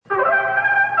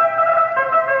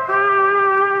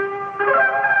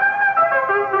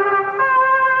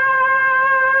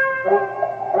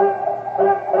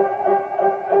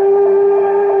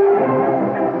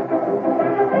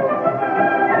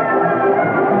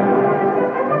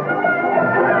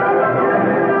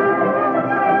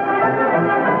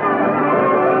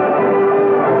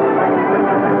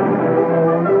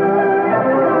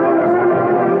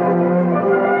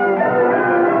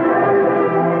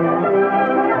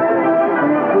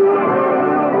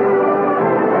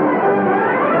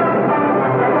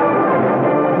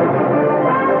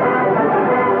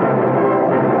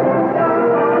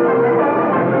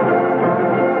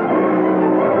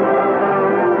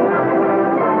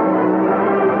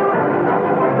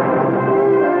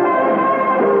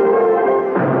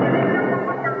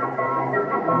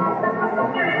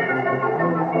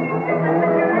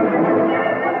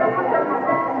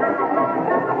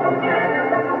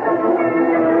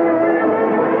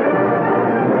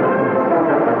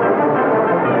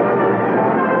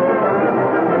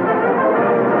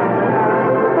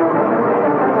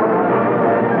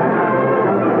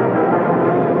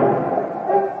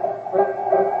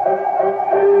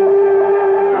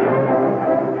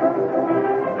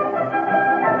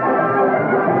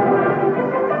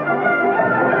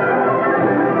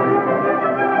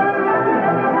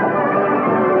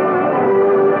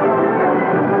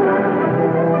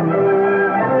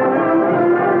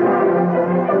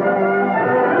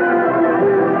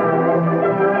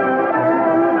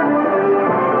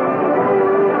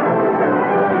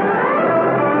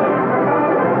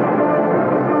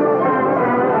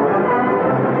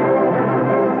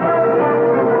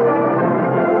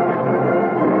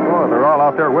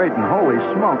out there waiting. Holy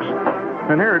smokes.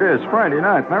 And here it is, Friday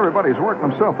night, and everybody's working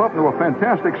himself up into a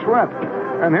fantastic sweat.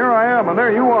 And here I am, and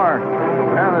there you are.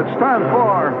 And it's time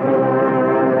for...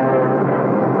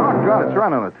 Oh, God, it's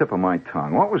right on the tip of my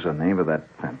tongue. What was the name of that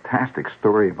fantastic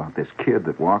story about this kid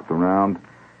that walked around,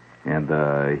 and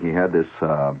he had this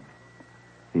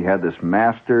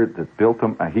master that built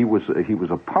him... he was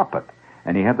a puppet,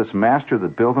 and he had this master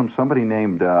that built him, somebody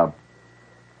named...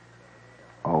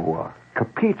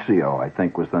 Capizio, I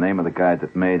think, was the name of the guy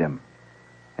that made him.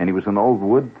 And he was an old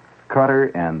wood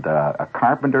cutter and a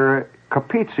carpenter,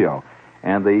 Capizio.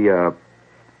 And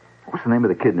what was the name of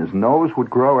the kid? And his nose would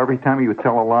grow every time he would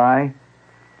tell a lie.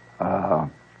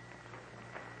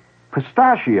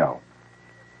 Pistachio.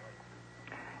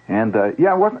 And, it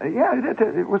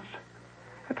was...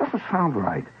 It doesn't sound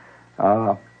right.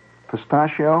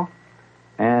 Pistachio.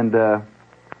 And, it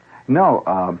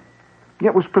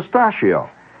was Pistachio.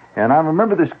 And I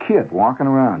remember this kid walking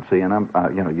around, see, and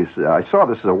I saw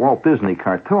this as a Walt Disney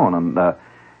cartoon,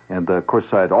 and of course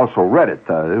I'd also read it.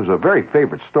 It was a very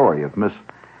favorite story of Miss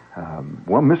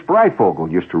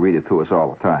Breyfogle used to read it to us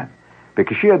all the time,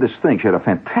 because she had this thing. She had a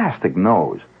fantastic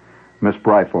nose, Miss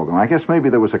Breyfogle. And I guess maybe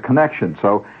there was a connection.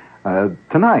 So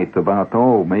tonight,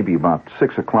 maybe about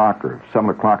 6 o'clock or 7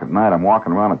 o'clock at night, I'm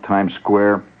walking around at Times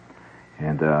Square,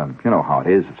 and you know how it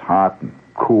is. It's hot and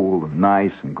cool and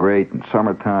nice and great in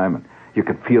summertime, and you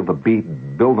can feel the beat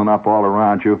building up all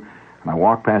around you. And I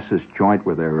walk past this joint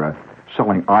where they're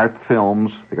selling art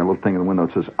films. They got a little thing in the window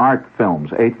that says art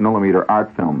films, 8mm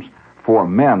art films for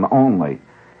men only.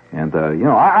 And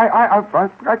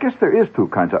I guess there is two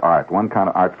kinds of art. One kind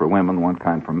of art for women, one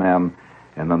kind for men,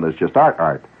 and then there's just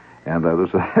art. And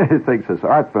there's a thing that says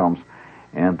art films,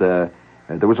 and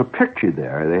there was a picture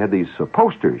there. They had these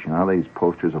posters, these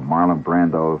posters of Marlon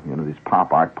Brando, these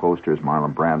pop art posters,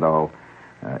 Marlon Brando,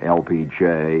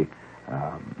 LBJ,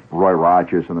 Roy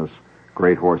Rogers and his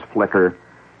great horse, Flicker.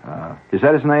 Is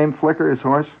that his name, Flicker, his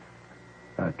horse?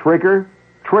 Trigger?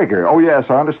 Trigger. Oh, yes,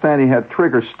 I understand he had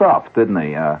Trigger stuffed, didn't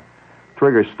he?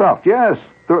 Trigger stuffed, yes.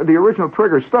 The original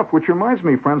Trigger stuffed, which reminds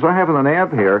me, friends, I have an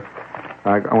ad here.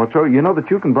 I want to tell you,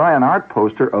 that you can buy an art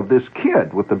poster of this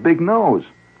kid with the big nose.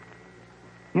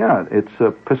 Yeah, it's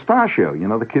Pistachio,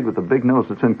 the kid with the big nose.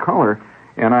 It's in color.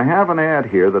 And I have an ad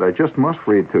here that I just must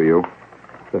read to you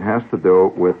that has to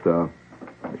do with,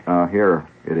 here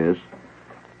it is.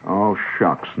 Oh,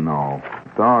 shucks, no.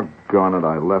 Doggone it,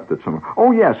 I left it somewhere.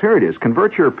 Oh, yes, here it is.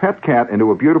 Convert your pet cat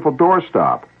into a beautiful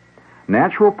doorstop.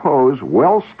 Natural pose,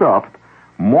 well-stuffed,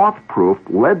 moth-proof,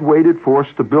 lead-weighted for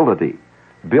stability.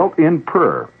 Built-in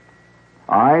purr.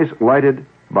 Eyes lighted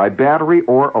by battery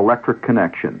or electric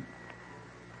connection.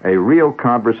 A real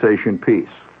conversation piece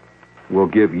will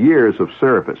give years of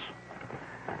service.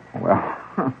 Well,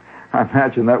 I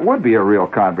imagine that would be a real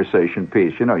conversation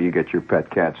piece. You get your pet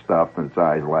cat stuffed and its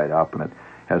eyes light up and it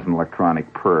has an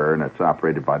electronic purr and it's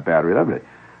operated by battery.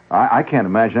 I can't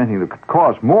imagine anything that could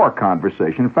cause more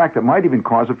conversation. In fact, it might even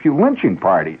cause a few lynching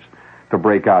parties to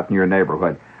break out in your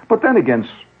neighborhood. But then again,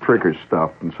 Trigger's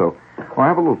stuffed. And so, I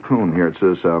have a little tune here. It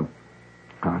says,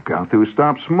 I've got to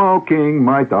stop smoking,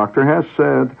 my doctor has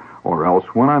said, or else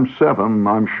when I'm 7,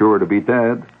 I'm sure to be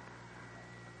dead.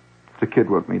 The kid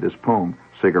wrote me this poem.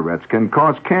 Cigarettes can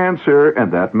cause cancer,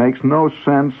 and that makes no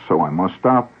sense, so I must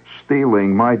stop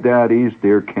stealing my daddy's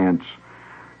dear Kents.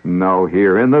 No,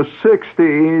 here in the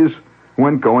 60s,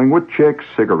 when going with chicks,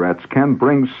 cigarettes can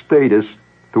bring status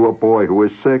to a boy who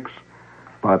is 6.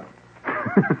 But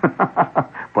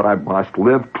I must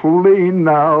live clean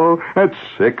now. At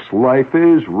 6, life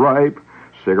is ripe.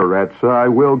 Cigarettes I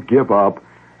will give up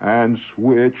and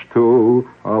switch to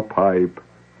a pipe.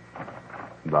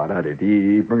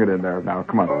 Da-da-dee-dee. Bring it in there now.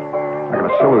 Come on. I'm going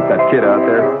to salute that kid out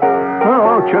there.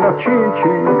 Oh,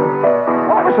 ching-ching.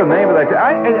 What was the name of that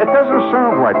kid? It doesn't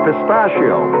sound right.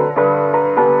 Pistachio.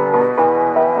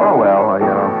 Oh, well,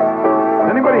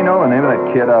 anybody know the name of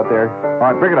that kid out there?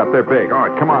 All right, bring it up. They're big. All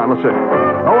right, come on. Let's see.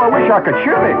 Oh, I wish I could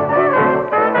shimmy.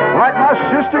 Like my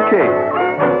sister Kate.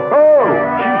 Oh,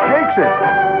 she shakes it.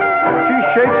 She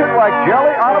shakes it like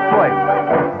jelly on a plate.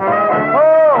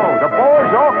 Oh, the boys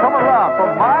all come around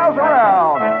from miles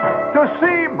around to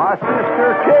see my sister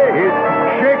Kate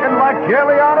shaking like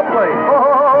jelly on a plate.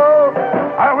 Oh,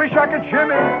 I wish I could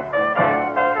shimmy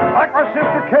like my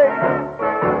sister Kate.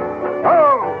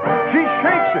 Oh, she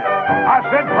shakes it. I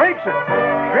said breaks it.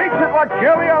 Shakes it like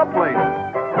jelly on a plate.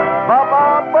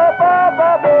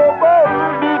 Ba-ba-ba-ba-ba-ba-ba.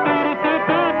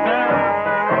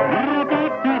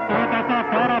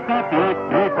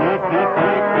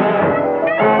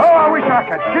 Oh, I wish I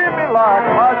could shimmy like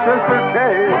my sister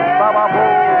Kate. Ba-ba-boo. I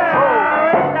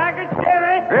wish I could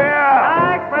shimmy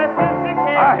like my sister Kate.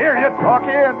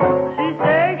 talking. She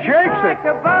shakes it. like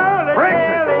a bowl of Breaks it.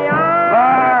 jelly on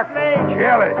Like a plate.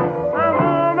 jelly. My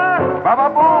woman,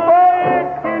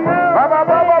 Ba-ba-boo-boo.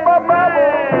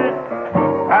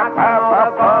 Ba-ba-ba-ba-ba-ba-boo. all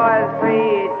the boys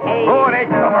breed hate. Oh, they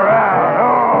come around.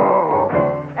 Oh.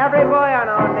 Every boy on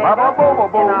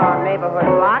our neighborhood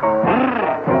block.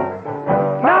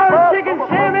 No chicken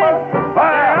shimmy.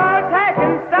 They're all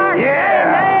packing stock. Yeah.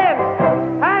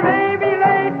 Amen. I may be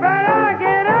late, but I'll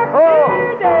get up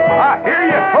today. I hear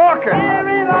you talking.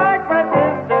 Shimmy like my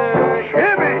sister.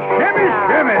 Shimmy, shimmy,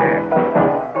 shimmy.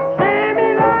 Shimmy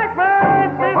like my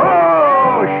sister.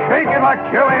 Oh, shaking like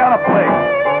jelly on a plate.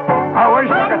 I wish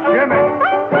I could shimmy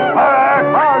like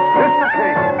my sister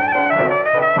Kate.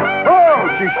 Oh,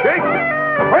 she shakes it,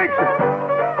 breaks it,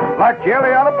 like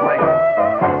jelly on a plate.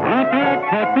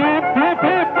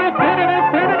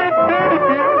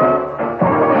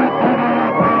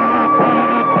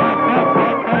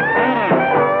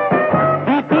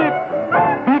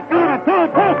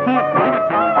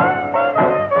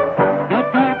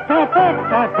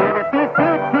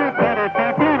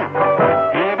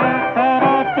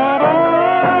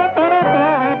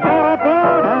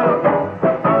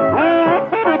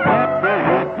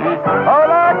 Oh,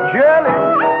 like jelly.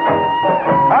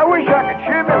 I wish I could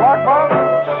shimmy like my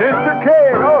sister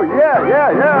Kate. Oh, yeah.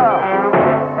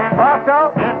 Rock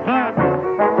out.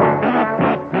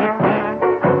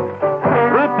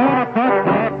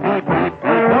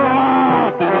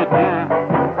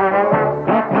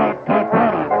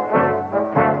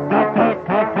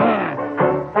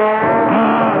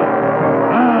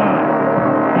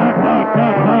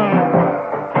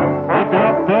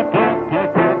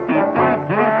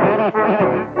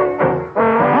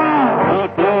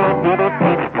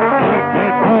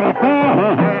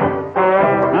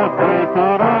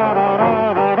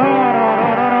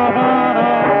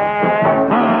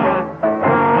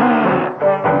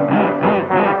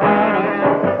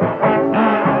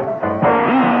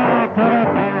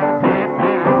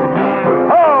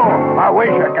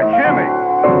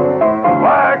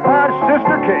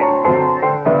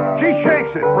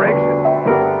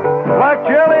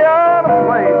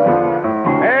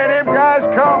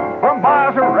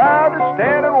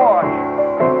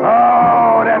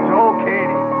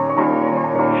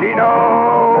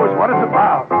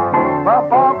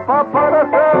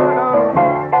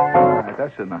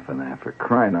 That's enough of that, for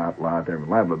crying out loud. There will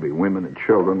liable to be women and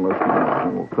children listening to the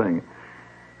whole thing.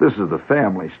 This is the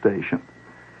family station.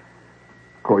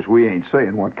 Of course, we ain't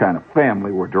saying what kind of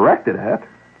family we're directed at.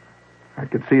 I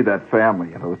could see that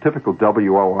family, the typical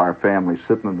WOR family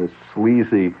sitting in this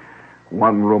sleazy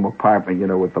one-room apartment,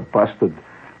 with the busted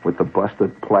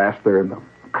plaster and the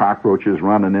cockroaches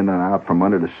running in and out from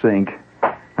under the sink.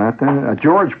 A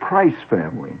George Price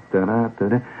family.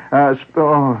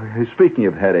 Speaking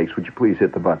of headaches, would you please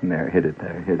hit the button there? Hit it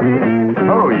there. Hit it.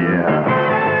 Oh, yeah.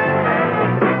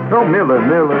 Oh, Miller.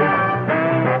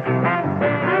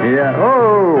 Yeah.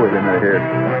 Oh, wait a minute here.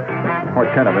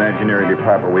 What kind of an engineering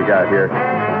department we got here?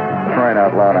 Crying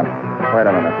out loud. Wait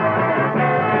a minute.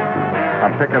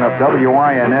 I'm picking up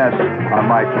WINS on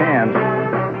my cans.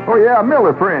 Oh, yeah,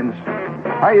 Miller friends.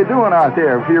 How you doing out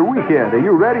there for your weekend? Are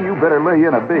you ready? You better lay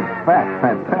in a big, fat,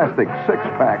 fantastic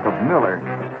six-pack of Miller,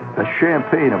 the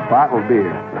champagne of bottled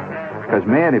beer. Because,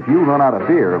 man, if you run out of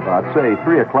beer about, say,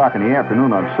 3 o'clock in the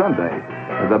afternoon on Sunday,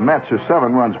 the Mets are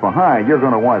 7 runs behind, you're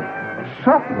going to want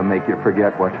something to make you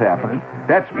forget what's happening.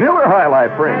 That's Miller High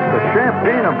Life, friends, the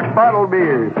champagne of bottled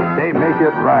beer. They make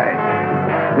it right.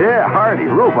 Yeah, hearty,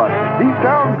 robust, deep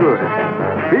down good.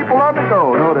 People on the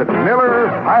go know that Miller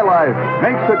High Life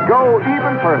makes it go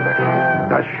even further.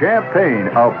 The champagne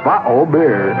of bottled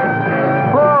beer.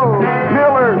 Oh,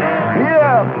 Miller,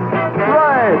 yeah,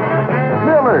 right.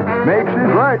 Miller makes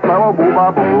it right.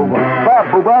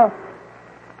 Ba-ba-boo-ba-boo-ba.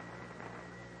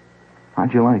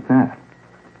 How'd you like that?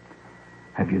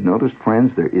 Have you noticed,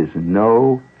 friends, there is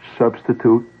no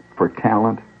substitute for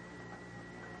talent?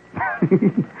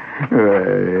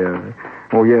 Yeah.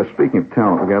 Oh, yeah, speaking of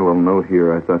talent, I got a little note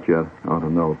here I thought you ought to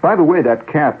know. By the way, that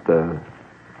cat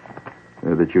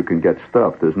that you can get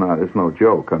stuffed it's no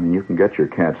joke. I mean, you can get your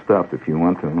cat stuffed if you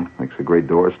want to. Makes a great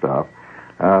doorstop.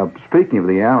 Speaking of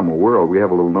the animal world, we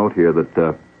have a little note here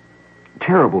that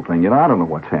terrible thing. I don't know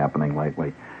what's happening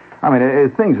lately. I mean,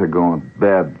 things are going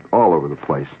bad all over the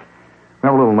place. We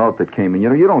have a little note that came in.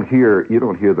 You don't hear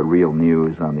the real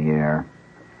news on the air.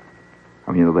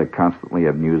 I mean, they constantly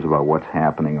have news about what's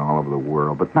happening all over the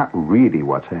world, but not really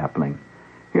what's happening.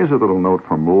 Here's a little note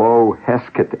from Low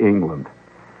Heskett, England.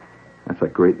 That's a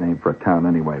great name for a town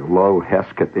anyway. Low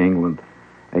Heskett, England.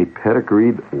 A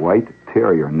pedigreed white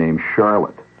terrier named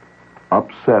Charlotte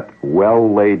upset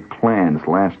well-laid plans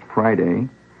last Friday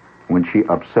when she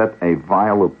upset a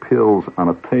vial of pills on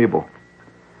a table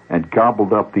and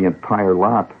gobbled up the entire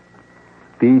lot.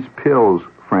 These pills,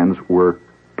 friends, were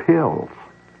pills.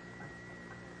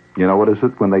 You know what is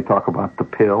it when they talk about the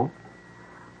pill?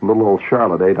 Little old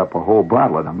Charlotte ate up a whole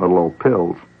bottle of them little old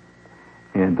pills.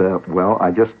 And,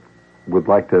 I just would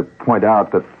like to point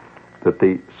out that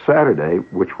the Saturday,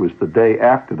 which was the day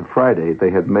after the Friday, they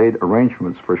had made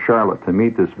arrangements for Charlotte to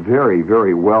meet this very,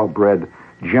 very well-bred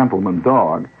gentleman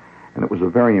dog, and it was a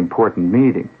very important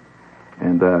meeting.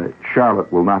 And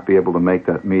Charlotte will not be able to make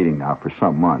that meeting now for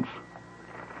some months.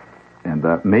 And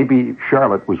maybe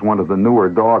Charlotte was one of the newer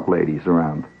dog ladies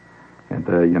around. And,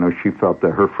 she felt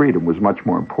that her freedom was much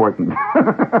more important.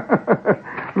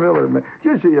 Really,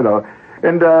 just,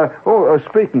 And,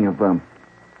 speaking of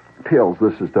pills,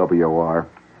 this is WOR.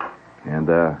 And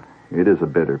it is a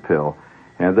bitter pill.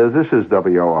 And this is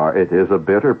WOR. It is a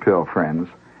bitter pill, friends.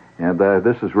 And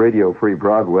this is Radio Free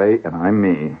Broadway, and I'm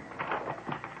me.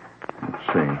 Let's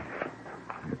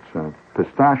see. It's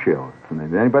Pistachio.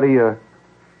 Anybody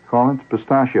call it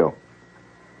Pistachio?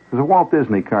 There's a Walt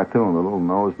Disney cartoon, the little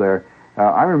nose there.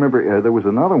 I remember there was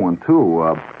another one, too.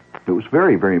 It was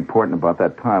very, very important about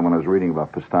that time when I was reading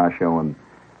about Pistachio.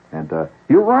 And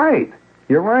you're right.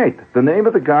 You're right. The name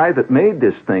of the guy that made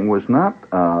this thing was not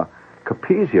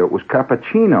Capizio. It was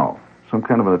Cappuccino, some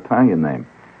kind of an Italian name.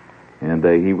 And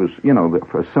he was,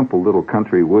 a simple little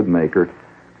country wood maker.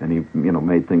 And he,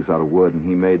 made things out of wood. And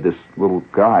he made this little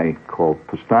guy called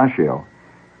Pistachio.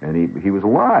 And he was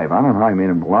alive. I don't know how he made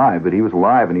him alive, but he was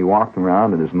alive, and he walked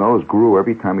around, and his nose grew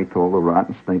every time he told a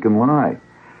rotten, stinking lie.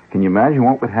 Can you imagine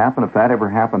what would happen if that ever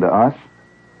happened to us?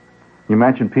 You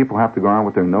imagine people have to go around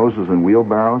with their noses in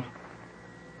wheelbarrows?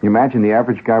 You imagine the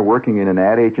average guy working in an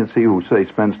ad agency who, say,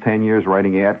 spends 10 years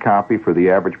writing ad copy for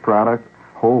the average product?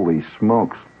 Holy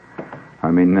smokes. I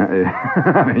mean,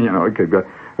 it could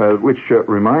go... which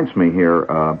reminds me here...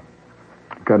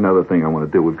 got another thing I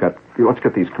want to do. Let's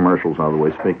get these commercials out of the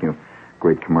way. Speaking of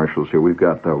great commercials here, we've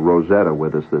got Rosetta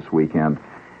with us this weekend.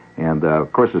 And,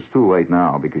 of course, it's too late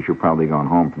now because you're probably gone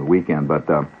home from the weekend. But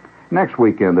next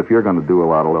weekend, if you're going to do a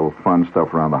lot of little fun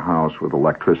stuff around the house with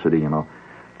electricity,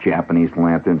 Japanese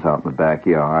lanterns out in the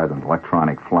backyard and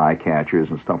electronic fly catchers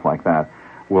and stuff like that,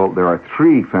 well, there are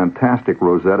 3 fantastic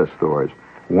Rosetta stores.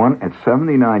 One at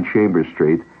 79 Chambers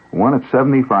Street, one at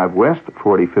 75 West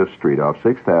 45th Street off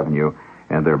 6th Avenue,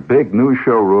 and their big new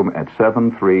showroom at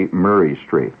 73 Murray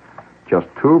Street, just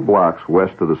 2 blocks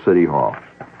west of the City Hall.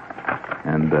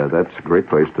 And that's a great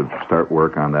place to start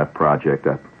work on that project,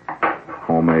 that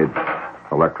homemade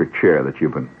electric chair that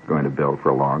you've been going to build for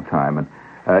a long time. And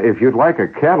if you'd like a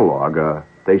catalog,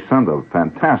 they send a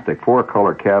fantastic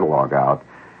 4-color catalog out,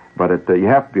 but you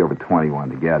have to be over 21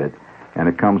 to get it. And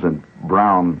it comes in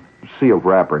brown sealed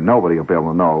wrapper. Nobody will be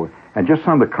able to know. And just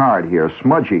on the card here, a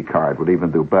smudgy card would even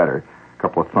do better.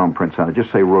 Couple of thumbprints on it.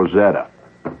 Just say Rosetta,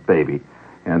 baby,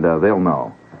 and they'll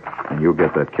know. And you'll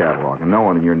get that catalog. And no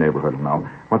one in your neighborhood will know.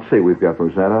 Let's see, we've got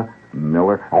Rosetta,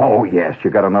 Miller. Oh, yes, you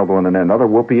got another one in there. Another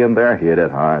whoopee in there. Hit it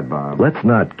hard, Bob. Let's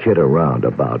not kid around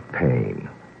about pain.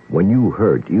 When you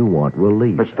hurt, you want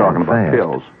relief. Let's talking about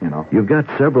pills, You've got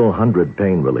several hundred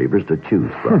pain relievers to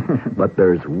choose from, but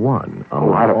there's one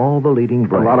among all the leading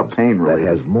brands a lot of pain relievers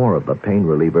that has more of the pain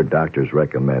reliever doctors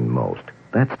recommend most.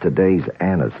 That's today's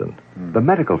Anacin. The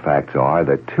medical facts are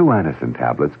that 2 Anacin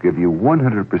tablets give you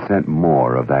 100%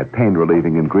 more of that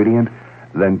pain-relieving ingredient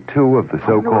than 2 of the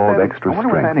so-called extra strength. I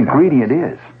wonder what that ingredient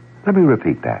is. Let me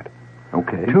repeat that.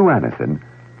 Okay. 2 Anacin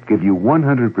give you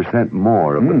 100%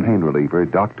 more of the pain reliever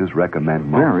doctors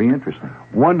recommend most. Very interesting.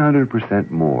 100%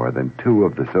 more than 2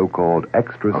 of the so-called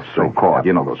extra strength. So-called,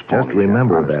 those Just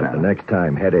remember that the next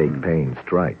time headache pain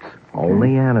strikes.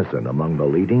 Only Anacin, among the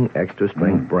leading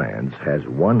extra-strength brands, has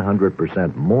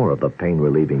 100% more of the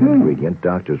pain-relieving ingredient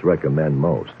doctors recommend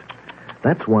most.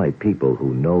 That's why people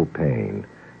who know pain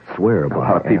swear by Anacin. A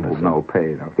lot of people know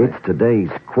pain. Okay. It's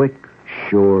today's quick,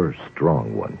 sure,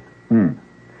 strong one.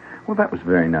 Well, that was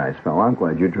very nice, fellow. I'm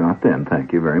glad you dropped in.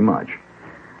 Thank you very much.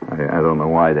 I don't know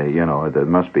why there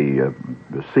must be a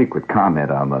secret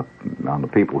comment on the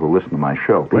people who listen to my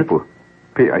show.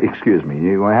 Excuse me.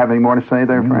 You have any more to say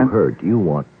there, friend? You heard. You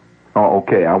want... Oh,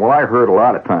 okay. Well, I heard a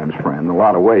lot of times, friend. A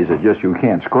lot of ways that just you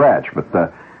can't scratch. But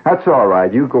that's all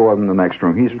right. You go in the next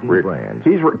room.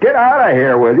 Get out of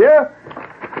here, will you?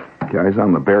 Guy's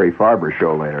on the Barry Farber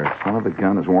show later. Son of a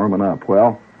gun is warming up.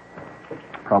 Well,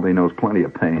 probably knows plenty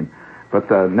of pain. But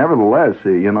nevertheless,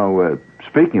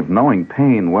 speaking of knowing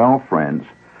pain well, friends,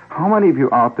 how many of you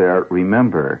out there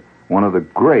remember one of the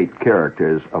great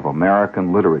characters of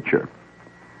American literature?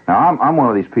 Now, I'm one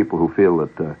of these people who feel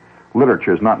that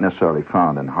literature is not necessarily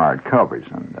found in hard covers,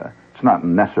 and it's not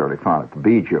necessarily found at the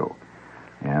Bijou.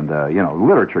 And,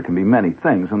 literature can be many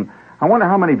things. And I wonder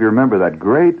how many of you remember that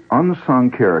great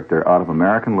unsung character out of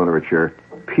American literature,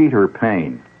 Peter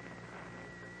Payne.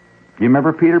 You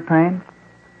remember Peter Payne?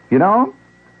 You know?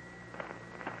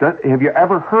 Have you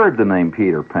ever heard the name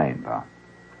Peter Payne, Bob?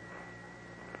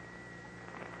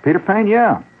 Peter Payne,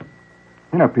 yeah.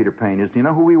 You know who Peter Payne is. Do you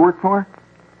know who he worked for?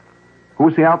 Who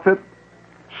was the outfit?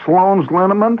 Sloane's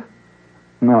Liniment?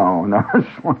 No,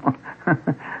 Sloane.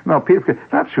 No, Peter.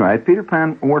 That's right. Peter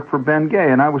Payne worked for Ben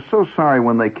Gay, and I was so sorry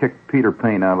when they kicked Peter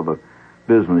Payne out of the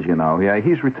business. Yeah,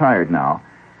 he's retired now.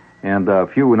 And a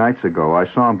few nights ago, I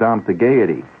saw him down at the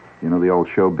Gaiety. The old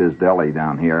Showbiz Deli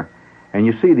down here. And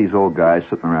you see these old guys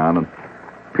sitting around, and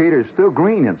Peter's still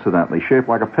green, incidentally, shaped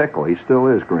like a pickle. He still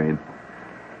is green.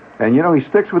 And, he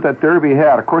sticks with that derby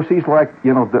hat. Of course, he's like,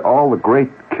 all the great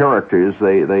characters.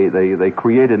 They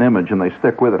create an image, and they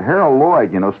stick with it. Harold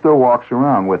Lloyd, still walks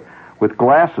around with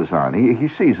glasses on. He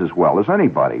sees as well as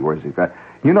anybody. Where's he got?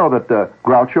 You know that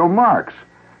Groucho Marx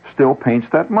still paints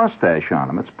that mustache on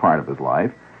him. It's part of his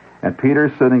life. And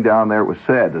Peter's sitting down there. It was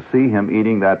sad to see him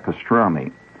eating that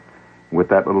pastrami with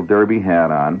that little derby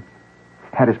hat on.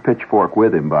 Had his pitchfork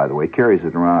with him, by the way. Carries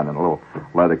it around in a little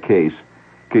leather case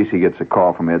in case he gets a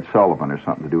call from Ed Sullivan or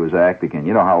something to do his act again.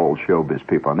 You know how old showbiz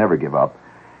people never give up.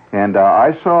 And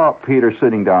I saw Peter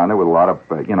sitting down there with a lot of,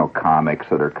 comics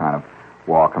that are kind of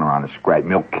walking around and scratch.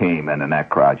 Milt Kamen and that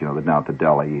crowd, they're down at the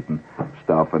deli eating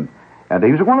stuff. And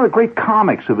he was one of the great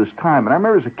comics of his time. And I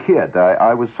remember as a kid,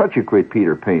 I was such a great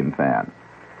Peter Payne fan.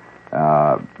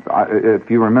 If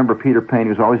you remember Peter Payne, he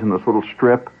was always in this little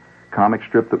comic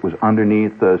strip that was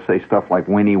underneath, say, stuff like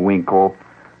Winnie Winkle,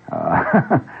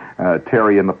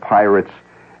 Terry and the Pirates.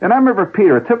 And I remember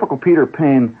a typical Peter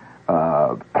Payne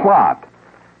plot.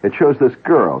 It shows this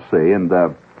girl, see, and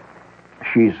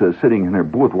she's sitting in her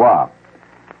boudoir,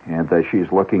 and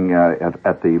she's looking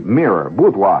at the mirror.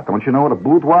 Boudoir. Don't you know what a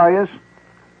boudoir is?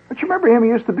 Don't you remember him? He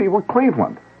used to be with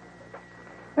Cleveland.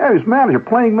 Yeah, he was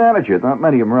playing manager. Not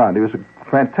many of them around. He was a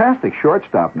fantastic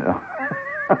shortstop now.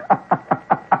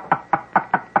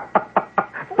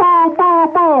 Boo, boo,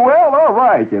 boo. Well, all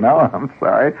right, I'm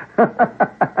sorry.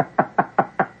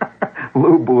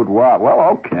 Lou Boudoir. Well,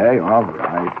 okay, all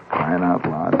right. Crying out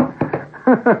loud.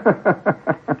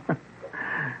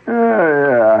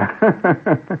 Yeah.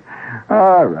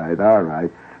 All right.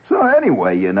 So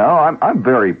anyway, I'm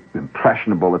very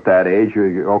impressionable at that age.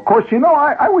 Of course,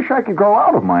 I wish I could grow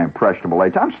out of my impressionable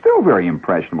age. I'm still very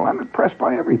impressionable. I'm impressed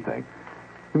by everything.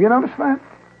 Have you noticed that?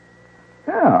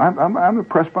 Yeah, I'm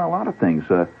impressed by a lot of things.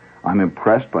 I'm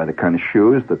impressed by the kind of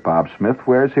shoes that Bob Smith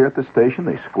wears here at the station.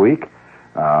 They squeak.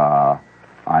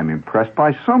 I'm impressed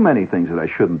by so many things that I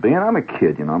shouldn't be. And I'm a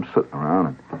kid, I'm sitting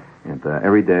around and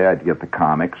every day I'd get the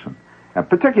comics, and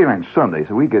particularly on Sundays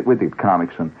we get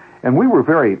comics, and we were a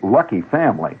very lucky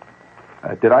family.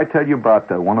 Did I tell you about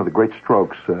one of the great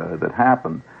strokes that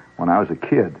happened when I was a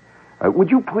kid? Would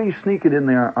you please sneak it in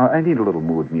there? I need a little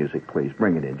mood music, please.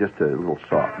 Bring it in, just a little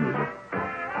soft music.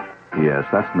 Yes,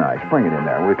 that's nice. Bring it in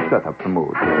there. We've set up the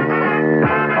mood.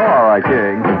 All right,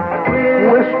 King.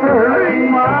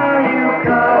 Whispering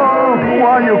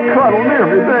while you cuddle near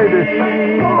me,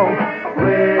 baby. Oh,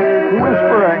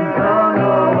 whispering.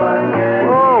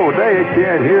 Oh, they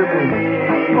can't hear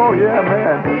me. Oh, yeah,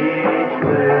 man.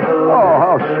 Oh,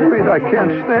 how sweet. I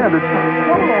can't stand it.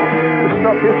 Oh, this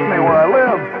stuff hits me where I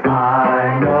live.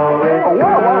 I know it. Oh,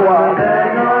 wow.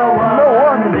 No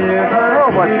one.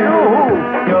 Oh, but you.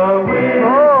 You're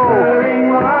whispering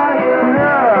while you're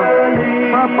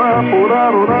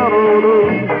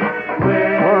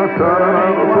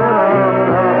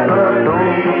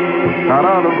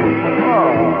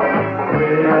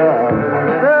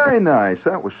Very nice.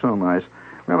 That was so nice.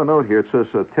 We have a note here. It says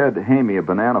Ted Hamey, a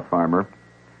banana farmer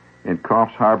in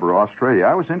Coffs Harbour, Australia.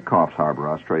 I was in Coffs Harbour,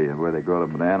 Australia, where they grow the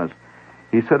bananas.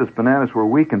 He said his bananas were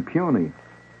weak and puny.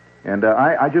 And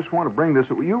I just want to bring this.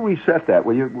 Will you reset that?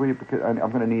 Will you? I'm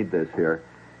going to need this here.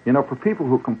 For people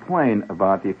who complain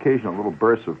about the occasional little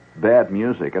bursts of bad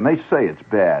music, and they say it's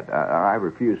bad, I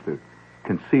refuse to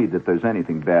concede that there's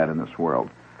anything bad in this world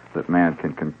that man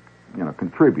can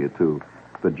contribute to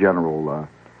the general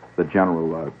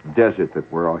desert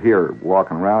that we're all here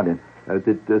walking around in.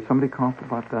 Did somebody cough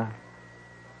about that?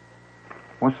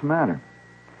 What's the matter?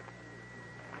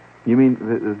 You mean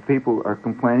the people are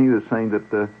complaining? They're saying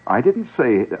that I didn't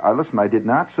say. Listen, I did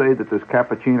not say that this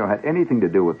cappuccino had anything to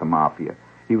do with the mafia.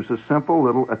 He was a simple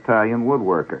little Italian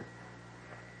woodworker.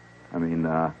 I mean,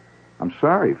 I'm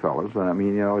sorry, fellas. I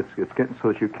mean, it's getting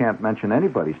so that you can't mention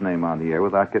anybody's name on the air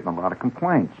without getting a lot of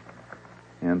complaints.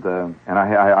 And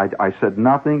I said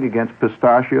nothing against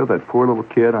Pistachio, that poor little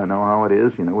kid. I know how it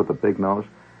is, with the big nose.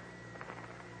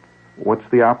 What's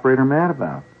the operator mad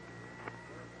about?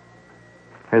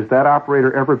 Has that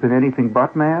operator ever been anything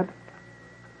but mad?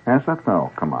 Has that?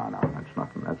 No, come on now. That's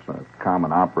nothing. That's a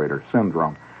common operator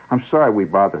syndrome. I'm sorry we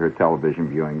bother her television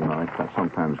viewing. That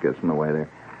sometimes gets in the way there.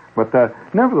 But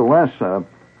nevertheless,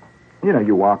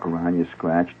 you walk around, you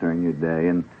scratch during your day,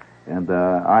 and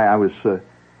I was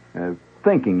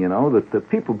thinking, that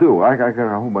people do. I got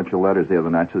a whole bunch of letters the other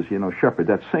night that says, Shepard,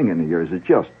 that singing of yours is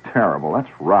just terrible. That's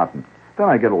rotten. Then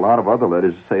I get a lot of other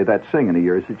letters that say that singing of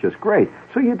yours is just great.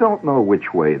 So you don't know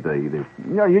which way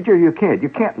you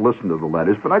can't listen to the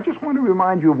letters. But I just want to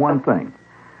remind you of one thing.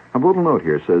 A little note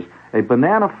here says, a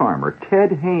banana farmer,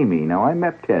 Ted Hamey. Now, I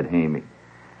met Ted Hamey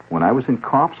when I was in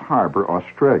Coffs Harbour,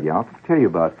 Australia. I'll tell you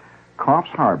about Coffs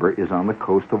Harbour is on the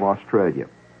coast of Australia.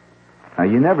 Now,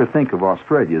 you never think of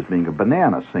Australia as being a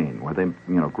banana scene where they,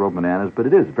 grow bananas, but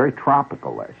it is very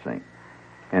tropical, I think.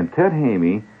 And Ted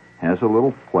Hamey has a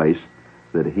little place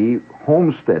that he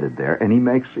homesteaded there, and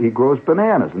he grows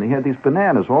bananas, and he had these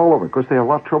bananas all over. Of course, they have a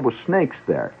lot of trouble with snakes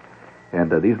there, and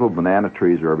these little banana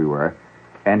trees are everywhere.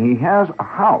 And he has a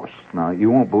house. Now, you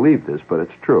won't believe this, but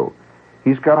it's true.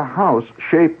 He's got a house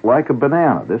shaped like a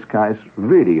banana. This guy's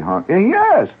really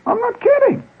Yes, I'm not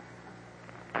kidding.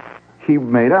 He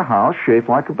made a house shaped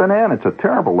like a banana. It's a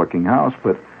terrible-looking house,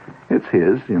 but it's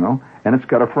his, and it's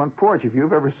got a front porch. If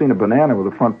you've ever seen a banana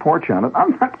with a front porch on it,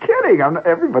 I'm not kidding.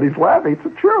 Everybody's laughing. It's the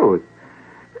truth.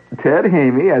 Ted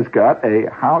Hamey has got a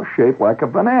house shaped like a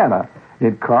banana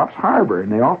in Coffs Harbour,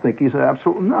 and they all think he's an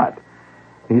absolute nut.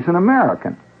 He's an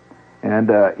American. And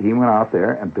he went out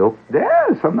there and built...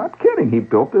 Yes, I'm not kidding. He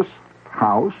built this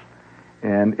house,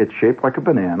 and it's shaped like a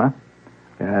banana,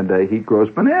 and he grows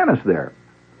bananas there.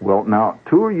 Well, now,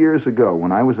 2 years ago,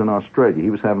 when I was in Australia,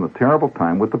 he was having a terrible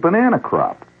time with the banana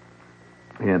crop.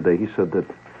 And he said that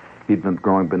he'd been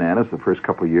growing bananas the first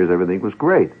couple of years, everything was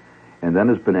great. And then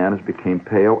his bananas became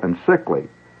pale and sickly.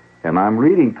 And I'm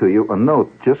reading to you a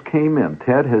note just came in.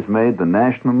 Ted has made the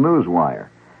National Newswire.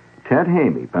 Ted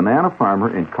Hamey, banana farmer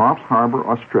in Coffs Harbour,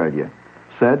 Australia,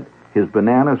 said his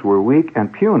bananas were weak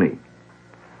and puny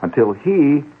until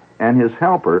he and his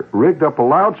helper rigged up a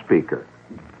loudspeaker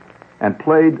and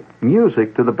played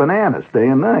music to the bananas day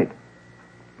and night.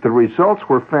 The results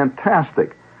were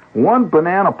fantastic. One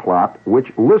banana plot,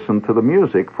 which listened to the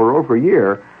music for over a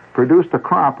year, produced a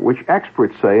crop which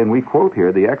experts say, and we quote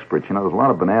here the experts, there's a lot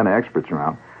of banana experts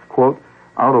around, quote,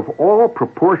 out of all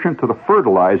proportion to the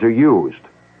fertilizer used.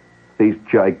 These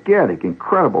gigantic,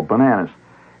 incredible bananas.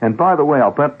 And by the way,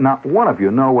 I'll bet not one of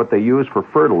you know what they use for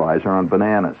fertilizer on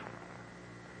bananas.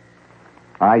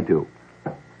 I do.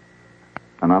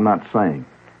 And I'm not saying.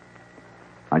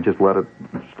 I just let it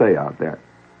stay out there.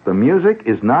 The music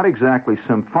is not exactly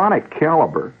symphonic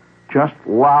caliber, just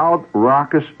loud,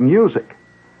 raucous music.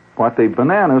 But the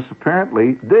bananas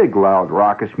apparently dig loud,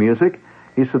 raucous music.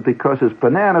 He said because his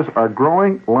bananas are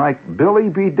growing like Billy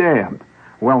be damned.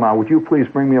 Well, now, would you please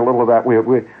bring me a little of that?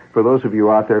 For those of you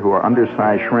out there who are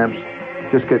undersized shrimps,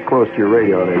 just get close to your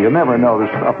radio there. You never know, this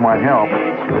stuff might help.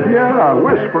 Yeah,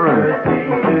 whispering.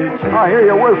 I hear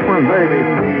you whispering, baby.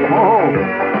 Oh,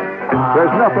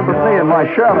 there's nothing but me and my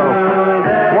shadow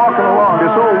walking along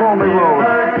this old lonely road.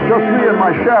 Just me and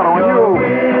my shadow and you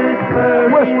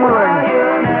whispering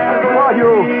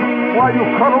while you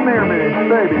cuddle near me,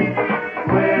 baby.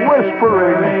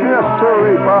 Whispering, yes,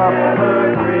 sirree, Bob.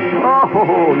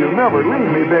 Oh, you'll never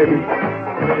leave me, baby.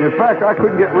 In fact, I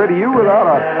couldn't get rid of you without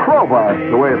a crowbar,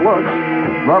 the way it looks.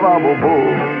 Boo.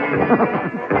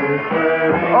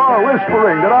 Oh,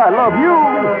 whispering that I love you.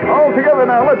 All together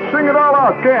now, let's sing it all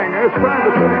out, gang. It's time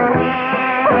to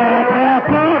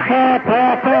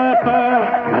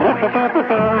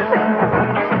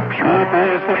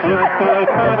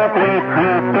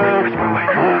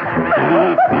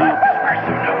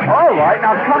All right,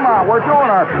 now come on, we're doing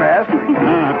our best.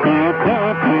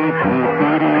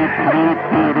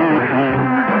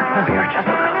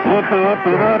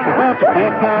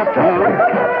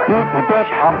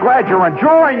 I'm glad you're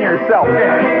enjoying yourself.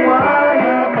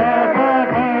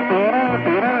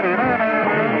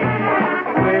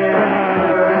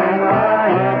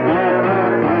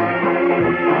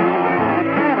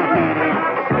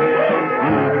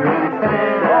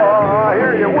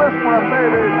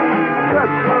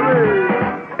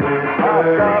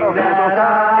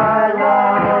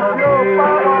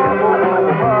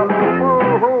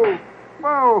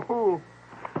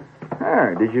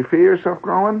 There, did you feel yourself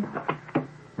growing?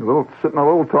 Sitting a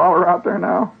little taller out there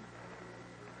now?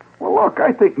 look,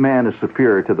 I think man is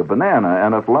superior to the banana,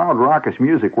 and if loud, raucous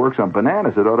music works on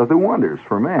bananas, it ought to do wonders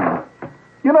for man.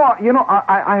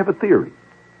 I have a theory.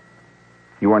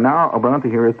 You are now about to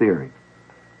hear a theory.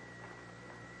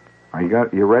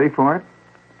 You ready for it?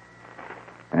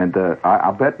 And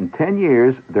I'll bet in 10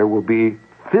 years there will be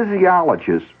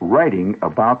physiologists writing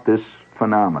about this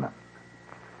phenomenon.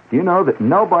 Do you know that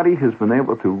nobody has been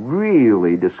able to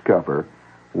really discover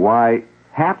why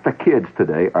half the kids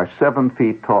today are 7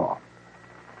 feet tall?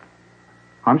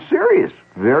 I'm serious.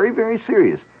 Very, very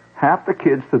serious. Half the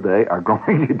kids today are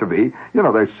going to be,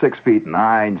 they're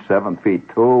 6'9", 7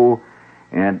 feet 2,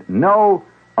 and no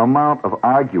amount of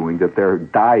arguing that their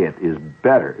diet is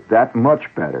better, that much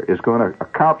better, is going to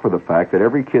account for the fact that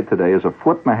every kid today is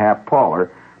 1.5 feet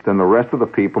taller than the rest of the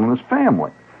people in his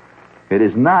family. It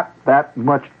is not that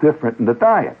much different in the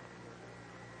diet.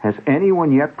 Has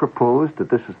anyone yet proposed that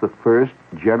this is the first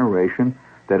generation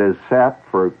that has sat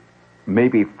for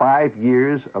maybe 5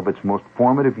 years of its most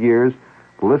formative years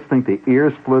listening to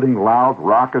ear-splitting, loud,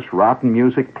 raucous, rotten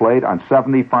music played on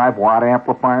 75-watt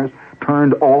amplifiers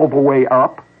turned all the way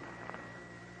up?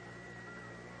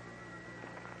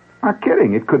 Not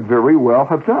kidding. It could very well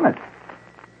have done it.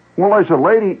 Well, there's a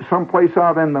lady someplace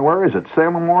out in where is it,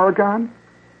 Salem, Oregon,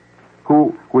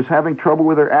 who was having trouble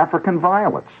with her African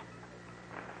violets.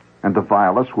 And the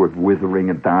violets were withering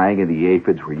and dying, and the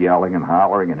aphids were yelling and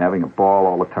hollering and having a ball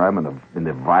all the time in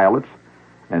the violets.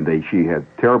 And she had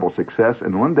terrible success.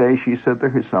 And one day she said to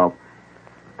herself,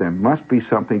 there must be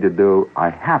something to do. I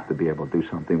have to be able to do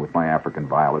something with my African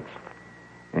violets.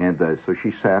 And so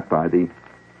she sat by the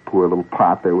poor little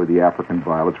pot there where the African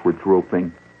violets were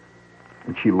drooping.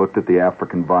 And she looked at the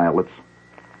African violets.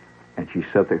 And she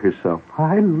said to herself,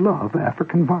 I love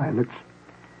African violets.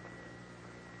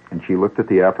 And she looked at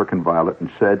the African violet and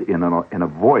said in a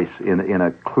voice, in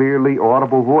a clearly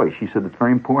audible voice, she said, it's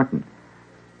very important.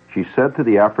 She said to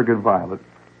the African violet,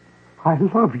 I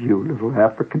love you, little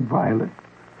African violet.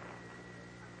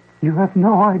 You have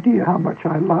no idea how much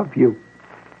I love you.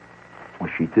 Well,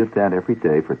 she did that every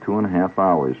day for 2.5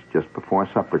 hours just before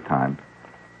supper time.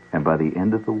 And by the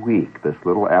end of the week, this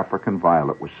little African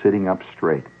violet was sitting up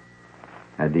straight.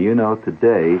 And do you know,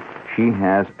 today, she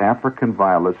has African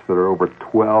violets that are over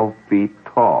 12 feet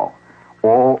tall,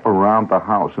 all around the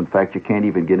house. In fact, you can't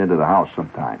even get into the house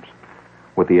sometimes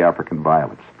with the African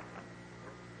violets.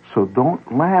 So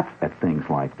don't laugh at things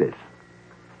like this.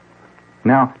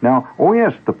 Now, oh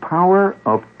yes, the power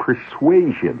of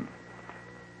persuasion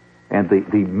and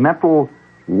the mental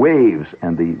waves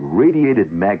and the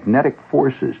radiated magnetic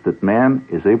forces that man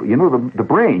is able... the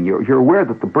brain, you're aware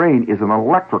that the brain is an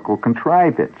electrical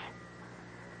contrivance.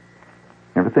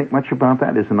 Ever think much about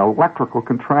that? It's an electrical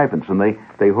contrivance, and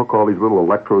they hook all these little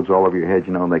electrodes all over your head,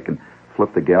 and they can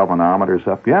flip the galvanometers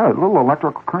up. Yeah, little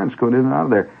electrical currents going in and out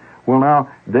of there. Well,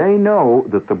 now, they know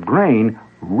that the brain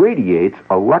radiates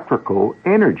electrical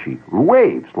energy,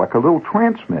 waves, like a little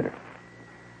transmitter.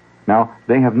 Now,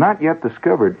 they have not yet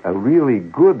discovered a really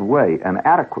good way, an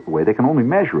adequate way, they can only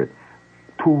measure it,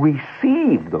 to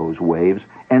receive those waves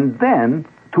and then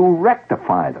to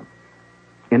rectify them.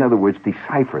 In other words,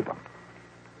 decipher them.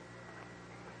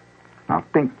 Now,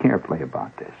 think carefully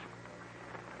about this.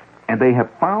 And they have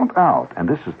found out, and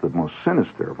this is the most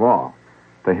sinister of all,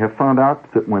 they have found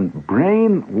out that when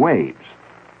brain waves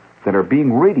that are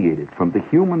being radiated from the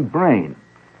human brain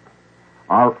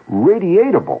are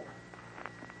radiatable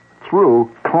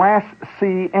through Class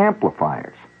C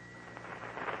amplifiers,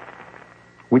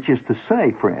 which is to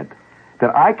say, Fred,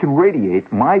 that I can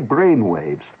radiate my brain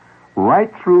waves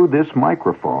right through this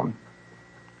microphone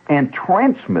and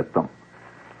transmit them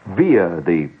via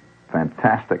the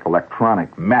fantastic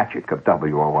electronic magic of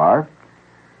WOR,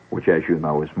 which, as you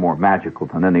know, is more magical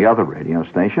than any other radio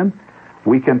station.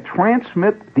 We can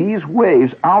transmit these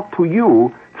waves out to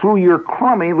you through your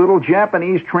crummy little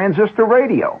Japanese transistor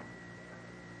radio.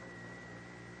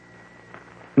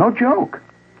 No joke.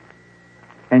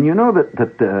 And you know that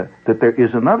there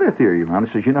is another theory around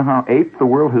it. Says, you know how ape the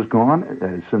world has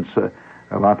gone since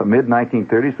about the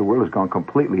mid-1930s? The world has gone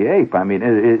completely ape. I mean,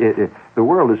 the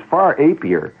world is far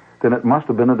apier than it must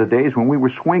have been in the days when we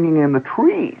were swinging in the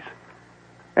trees.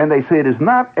 And they say it is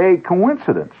not a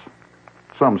coincidence,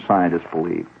 some scientists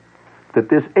believe, that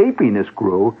this apiness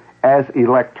grew as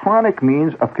electronic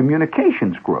means of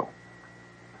communications grew.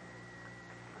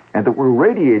 And that we're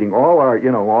radiating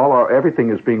everything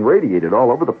is being radiated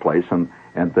all over the place, and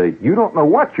you don't know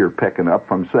what you're picking up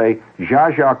from, say,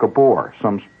 Zsa Zsa Gabor.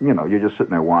 You're just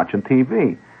sitting there watching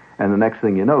TV, and the next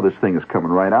thing you know, this thing is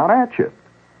coming right out at you.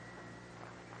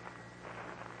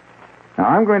 Now,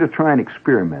 I'm going to try and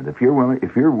experiment. If you're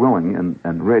willing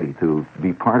and ready to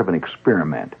be part of an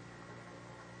experiment.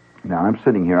 Now, I'm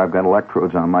sitting here. I've got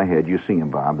electrodes on my head. You see them,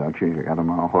 Bob, don't you? You got them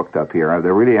all hooked up here. I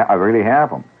really have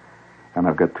them. And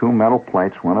I've got two metal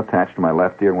plates, one attached to my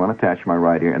left ear, one attached to my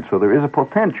right ear. And so there is a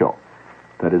potential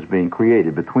that is being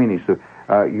created between these two.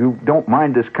 You don't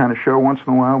mind this kind of show once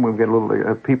in a while? We've got a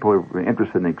little people are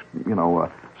interested in,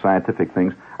 scientific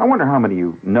things. I wonder how many of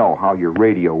you know how your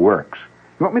radio works.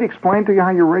 You want me to explain to you how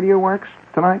your radio works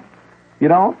tonight? You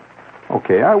don't?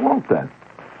 Okay, I won't then.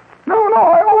 No.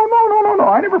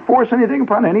 I never force anything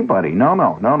upon anybody.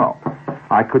 No.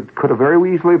 I could have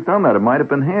very easily have done that. It might have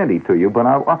been handy to you, but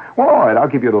all right, I'll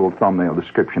give you a little thumbnail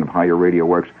description of how your radio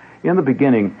works. In the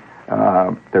beginning,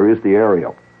 there is the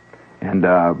aerial. And,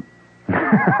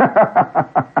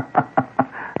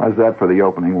 how's that for the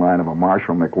opening line of a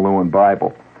Marshall McLuhan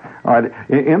Bible? All right,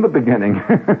 in the beginning,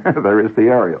 there is the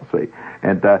aerial, see?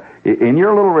 And in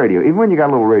your little radio, even when you got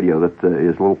a little radio that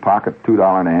is a little pocket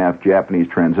 $2.50 Japanese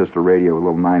transistor radio with a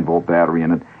little 9-volt battery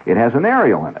in it, it has an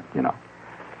aerial in it,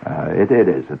 It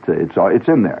is. It's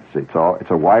in there.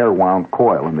 It's a wire-wound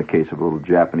coil in the case of a little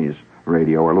Japanese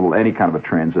radio or any kind of a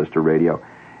transistor radio.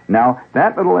 Now,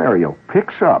 that little aerial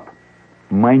picks up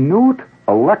minute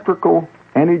electrical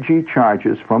energy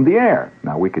charges from the air.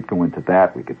 Now, we could go into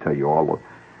that. We could tell you all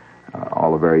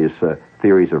the various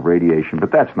theories of radiation,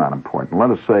 but that's not important. Let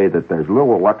us say that there's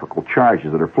little electrical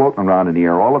charges that are floating around in the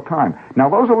air all the time. Now,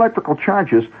 those electrical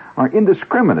charges are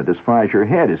indiscriminate as far as your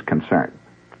head is concerned.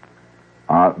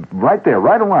 Right there,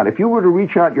 right around. If you were to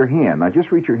reach out your hand, now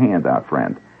just reach your hand out,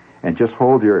 friend, and just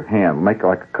hold your hand, make it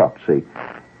like a cup, see?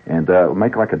 And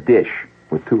make it like a dish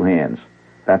with two hands.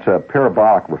 That's a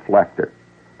parabolic reflector.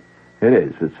 It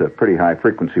is. It's a pretty high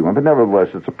frequency one, but nevertheless,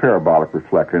 it's a parabolic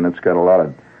reflector, and it's got a lot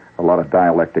of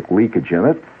dielectric leakage in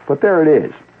it. But there it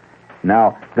is.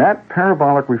 Now, that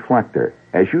parabolic reflector,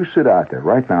 as you sit out there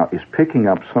right now, is picking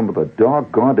up some of the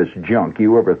doggonest junk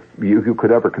you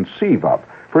could ever conceive of.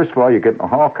 First of all, you're getting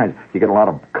all kinds. You get a lot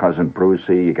of Cousin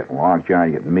Brucey. You get Long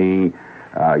John. You get me.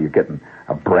 You're getting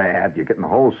a Brad. You're getting the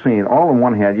whole scene all in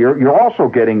one hand. You're also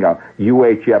getting a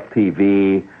UHF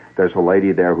TV. There's a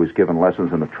lady there who's giving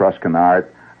lessons in Etruscan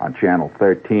art on Channel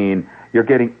 13. You're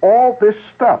getting all this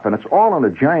stuff, and it's all in a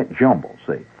giant jumble,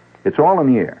 see? It's all in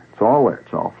the air. It's all there.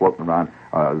 It's all floating around.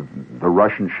 The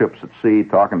Russian ships at sea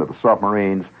talking to the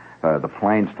submarines, the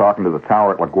planes talking to the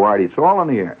tower at LaGuardia. It's all in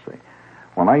the air, see?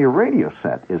 Well, now your radio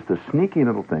set is the sneaky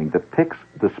little thing that picks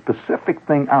the specific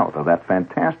thing out of that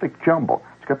fantastic jumble.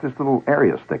 It's got this little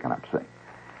area sticking up, see?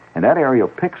 And that area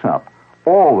picks up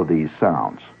all of these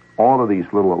sounds, all of these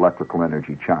little electrical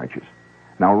energy charges.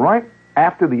 Now, right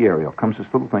after the aerial comes this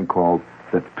little thing called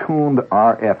the tuned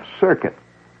RF circuit.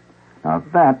 Now,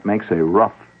 that makes a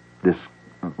rough, it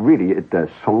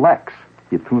selects,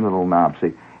 you tune a little knob,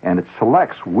 see, and it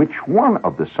selects which one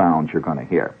of the sounds you're going to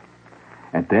hear.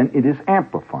 And then it is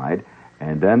amplified,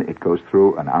 and then it goes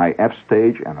through an IF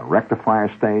stage and a rectifier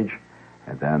stage,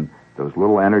 and then those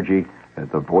little energy,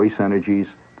 the voice energies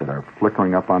that are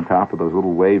flickering up on top of those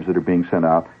little waves that are being sent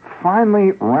out,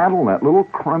 finally rattle that little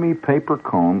crummy paper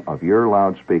cone of your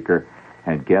loudspeaker,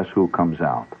 and guess who comes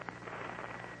out?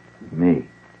 Me.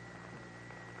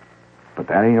 But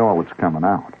that ain't all that's coming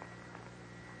out.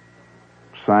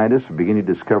 Scientists are beginning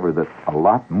to discover that a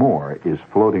lot more is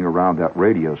floating around that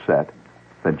radio set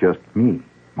than just me,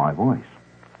 my voice.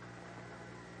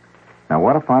 Now,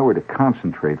 what if I were to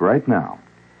concentrate right now?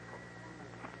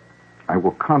 I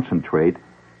will concentrate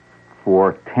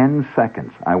for 10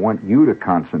 seconds. I want you to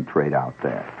concentrate out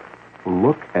there.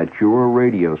 Look at your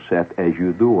radio set as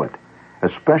you do it,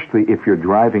 especially if you're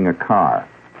driving a car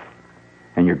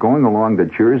and you're going along the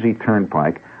Jersey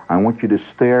Turnpike. I want you to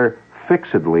stare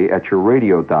fixedly at your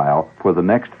radio dial for the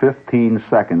next 15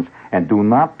 seconds and do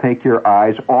not take your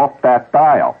eyes off that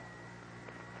dial.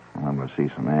 Well, I'm going to see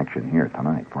some action here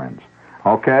tonight, friends.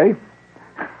 Okay?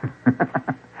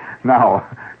 Now,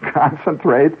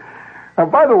 concentrate.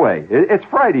 By the way, it's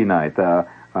Friday night.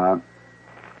 On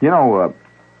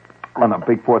a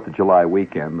big 4th of July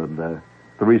weekend, and the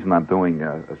reason I'm doing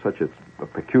such a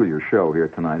peculiar show here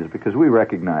tonight is because we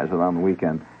recognize that on the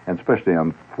weekend, and especially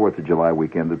on 4th of July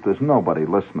weekend, that there's nobody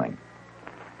listening.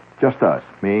 Just us,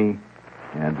 me,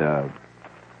 and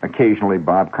occasionally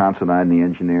Bob Considine, the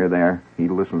engineer there. He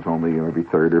listens only every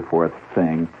third or fourth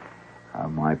thing.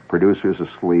 My producer's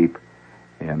asleep,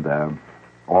 and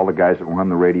all the guys that run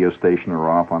the radio station are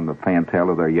off on the fantail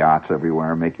of their yachts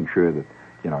everywhere, making sure that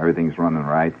everything's running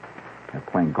right. And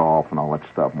playing golf and all that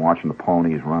stuff, and watching the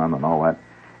ponies run and all that.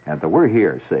 And we're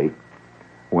here, see.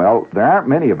 Well, there aren't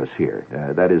many of us here.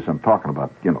 That is, I'm talking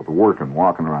about, the working,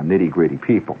 walking around, nitty-gritty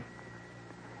people.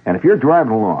 And if you're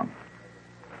driving along,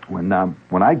 when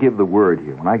I give the word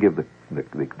here, when I give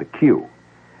the cue,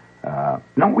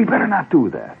 no, we better not do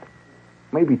that.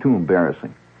 Maybe too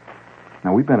embarrassing.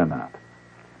 No, we better not.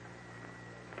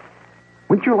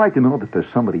 Wouldn't you like to know that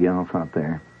there's somebody else out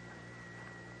there?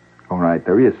 All right,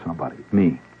 there is somebody,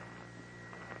 me.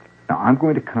 Now, I'm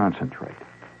going to concentrate.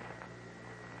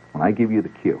 When I give you the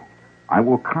cue, I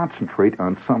will concentrate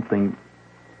on something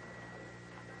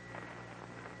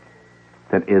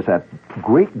that is at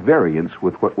great variance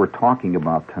with what we're talking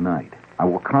about tonight. I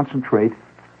will concentrate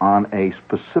on a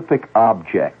specific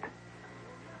object,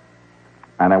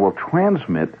 and I will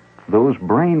transmit those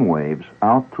brain waves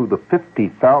out through the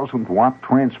 50,000-watt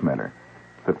transmitter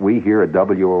that we here at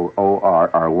WOR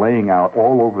are laying out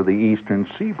all over the eastern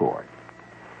seaboard.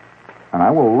 And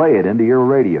I will lay it into your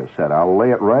radio set. I'll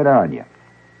lay it right on you.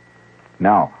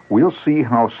 Now, we'll see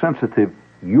how sensitive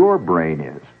your brain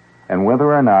is and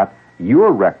whether or not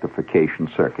your rectification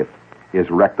circuit is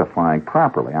rectifying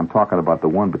properly. I'm talking about the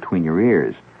one between your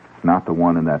ears, not the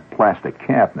one in that plastic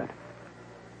cabinet.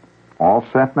 All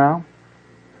set now?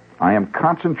 I am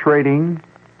concentrating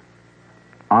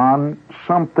on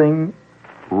something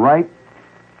right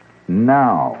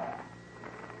now.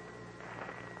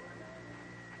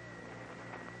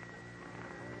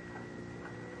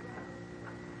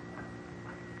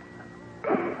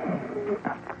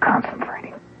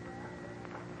 Concentrating.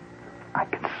 I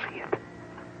can see it.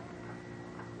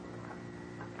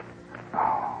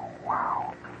 Oh,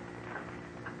 wow.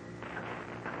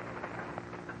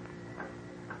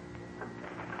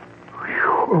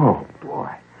 Whew. Oh, boy.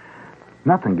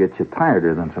 Nothing gets you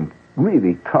tireder than some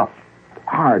really tough,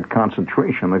 hard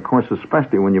concentration. Of course,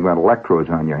 especially when you've got electrodes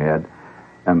on your head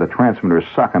and the transmitter is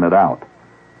sucking it out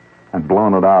and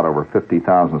blowing it out over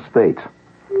 50,000 states.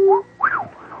 Oh.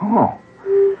 Oh.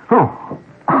 Oh.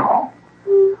 Oh.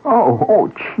 Oh,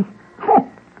 gee. Oh.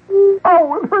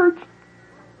 Oh, it hurts.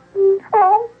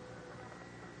 Oh.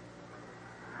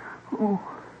 Oh.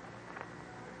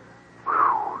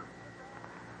 Whew.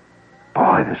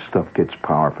 Boy, this stuff gets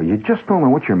powerful. You just don't know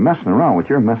what you're messing around with.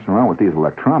 You're messing around with these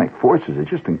electronic forces. It's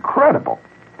just incredible.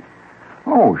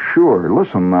 Oh, sure.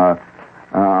 Listen, I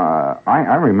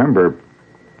remember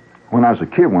when I was a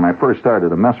kid, when I first started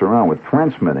to mess around with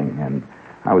transmitting, and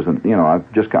I was,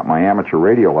 I've just got my amateur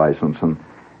radio license, and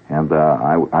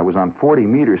I was on 40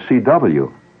 meter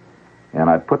CW, and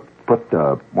I put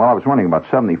I was running about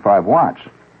 75 watts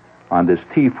on this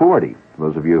T40.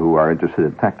 Those of you who are interested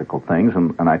in technical things,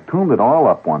 and I tuned it all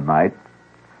up one night,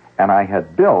 and I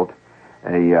had built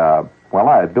I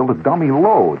had built a dummy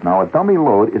load. Now, a dummy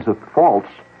load is a false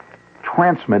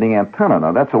transmitting antenna.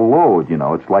 Now, that's a load,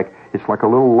 It's like a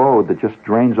little load that just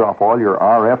drains off all your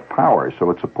RF power, so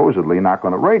it's supposedly not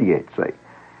going to radiate, say.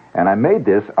 And I made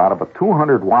this out of a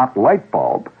 200-watt light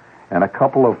bulb and a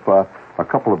couple of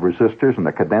resistors and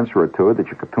a condenser or two that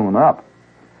you could tune up.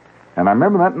 And I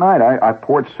remember that night I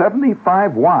poured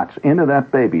 75 watts into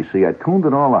that baby. See, I tuned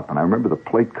it all up, and I remember the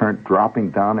plate current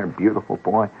dropping down there, beautiful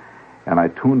boy. And I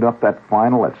tuned up that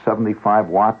final at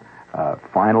 75-watt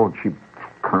final.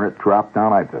 Current dropped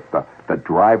down. The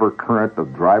driver current, the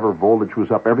driver voltage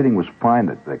was up. Everything was fine.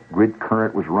 The grid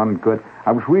current was running good.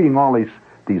 I was reading all these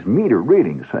meter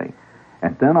readings, say.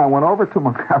 And then I went over to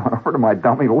my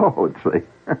dummy load, see.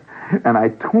 And I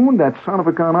tuned that son of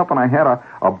a gun up, and I had a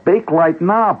Bakelite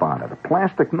knob on it, a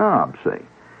plastic knob, see,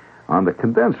 on the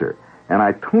condenser. And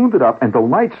I tuned it up, and the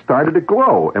light started to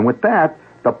glow. And with that,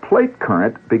 the plate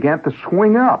current began to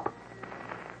swing up.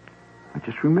 I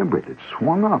just remembered it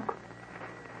swung up.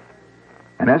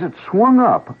 And as it swung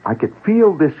up, I could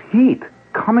feel this heat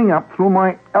coming up through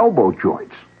my elbow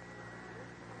joints,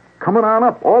 coming on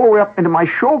up, all the way up into my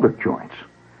shoulder joints.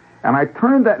 And I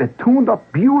turned that, it tuned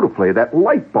up beautifully. That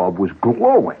light bulb was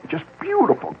glowing, just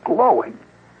beautiful, glowing.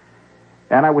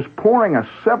 And I was pouring a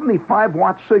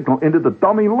 75-watt signal into the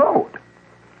dummy load.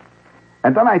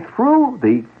 And then I threw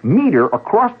the meter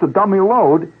across the dummy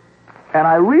load, and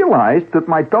I realized that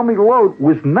my dummy load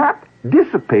was not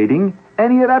dissipating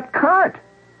any of that current.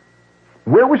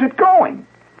 Where was it going?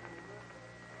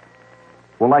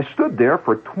 Well, I stood there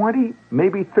for 20,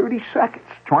 maybe 30 seconds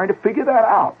trying to figure that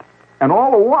out. And all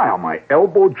the while, my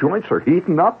elbow joints are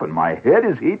heating up and my head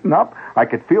is heating up. I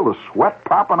could feel the sweat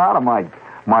popping out of my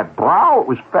brow. It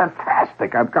was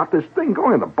fantastic. I've got this thing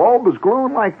going. The bulb is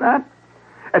glowing like that.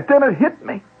 And then it hit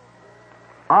me.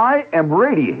 I am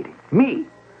radiating.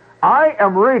 I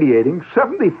am radiating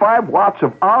 75 watts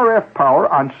of RF power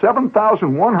on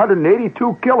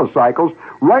 7,182 kilocycles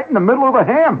right in the middle of the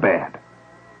ham band.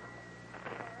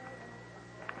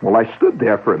 Well, I stood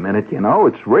there for a minute,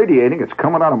 it's radiating, it's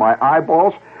coming out of my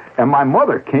eyeballs, And my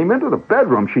mother came into the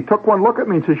bedroom. She took one look at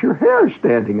me and says, "Your hair is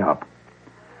standing up."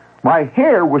 My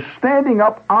hair was standing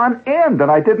up on end, and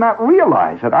I did not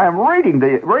realize it. I am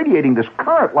radiating this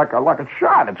current like a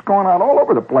shot. It's going out all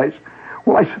over the place.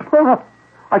 Well, I said, "Well,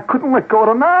 I couldn't let go of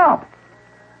the knob.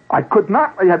 I could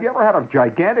not." Have you ever had a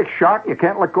gigantic shock? You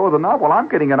can't let go of the knob? Well, I'm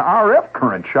getting an RF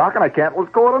current shock, and I can't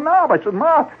let go of the knob. I said,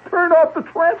 "Ma, turn off the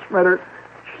transmitter."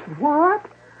 She said, "What?"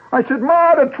 I said,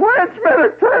 "Ma, the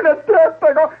transmitter, turn it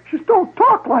thing off." She said, "Don't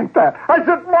talk like that." I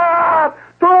said, "Ma,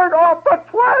 turn off the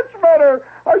transmitter."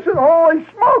 I said, "Holy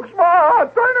smokes, Ma,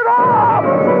 turn it off."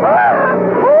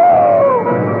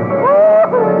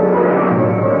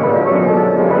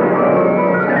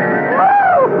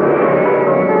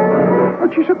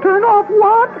 And she said, "Turn off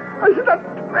what?" I said, "The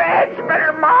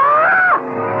transmitter, Ma!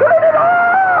 Turn it off!"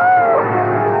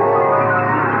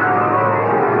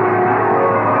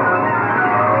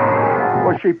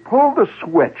 Well, she pulled the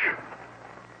switch,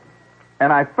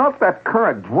 and I felt that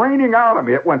current draining out of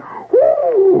me. It went,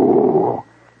 whoo!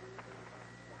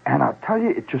 And I'll tell you,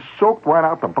 it just soaked right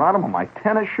out the bottom of my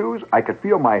tennis shoes. I could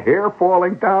feel my hair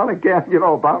falling down again,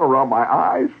 down around my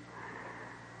eyes.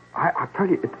 I'll tell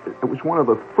you, it was one of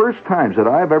the first times that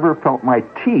I've ever felt my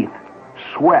teeth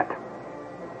sweat.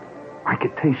 I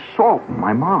could taste salt in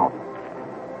my mouth.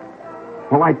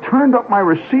 Well, I turned up my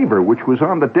receiver, which was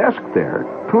on the desk there,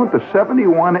 tuned to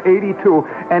 7182,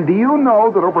 and do you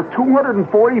know that over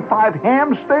 245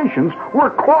 ham stations were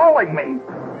calling me?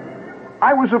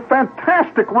 I was a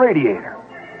fantastic radiator.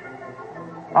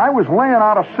 I was laying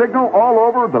out a signal all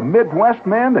over the Midwest,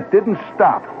 man, that didn't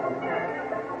stop.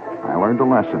 I learned a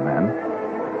lesson then.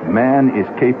 Man is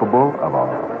capable of a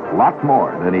lot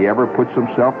more than he ever puts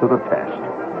himself to the test.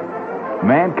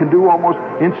 Man can do almost,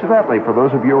 incidentally, for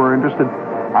those of you who are interested,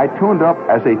 I tuned up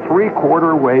as a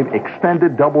 3/4 wave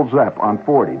extended double ZEP on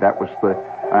 40. That was the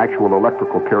actual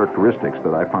electrical characteristics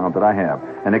that I found that I have.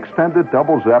 An extended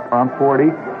double ZEP on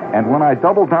 40, and when I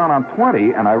double down on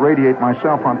 20 and I radiate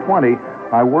myself on 20,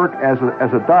 I work as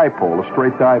a dipole, a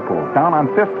straight dipole. Down on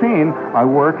 15, I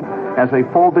work as a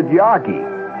folded Yagi.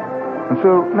 And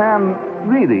so, man,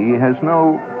 really has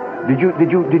no... Did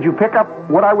you pick up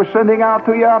what I was sending out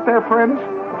to you out there, friends?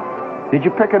 Did you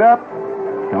pick it up?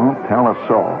 Don't tell a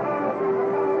soul.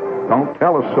 Don't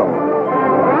tell a soul.